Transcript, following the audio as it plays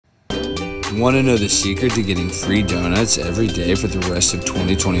Want to know the secret to getting free donuts every day for the rest of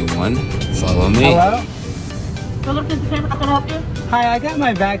 2021? Follow me. Hello? Philip, is the camera? How can I help you? Hi, I got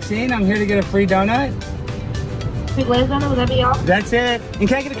my vaccine. I'm here to get a free donut. Big glazed donut, would that be all? That's it. And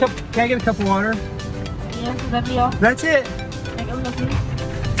can I get a cup? Can I get a cup of water? Yes, would that be all? That's it. Thank you,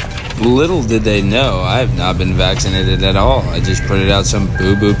 please. Little did they know, I have not been vaccinated at all. I just printed out some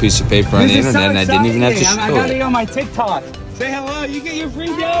boo-boo piece of paper on the This is internet so and I didn't even have to exciting. I show got it. it on my TikTok. Say hello. You get your free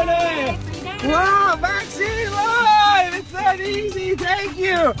donut. Wow, vaccine live. It's that easy. Thank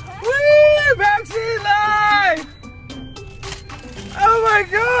you. Woo, vaccine live. Oh my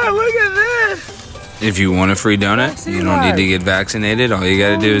God, look at this. If you want a free donut, you don't need to get vaccinated. All you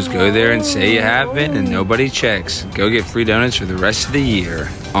gotta do is go there and say you have been and nobody checks. Go get free donuts for the rest of the year.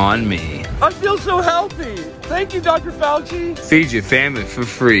 On me. I feel so healthy. Thank you, Dr. Fauci. Feed your family for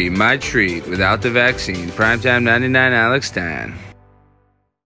free. My treat without the vaccine. Primetime 99 Alex Stein.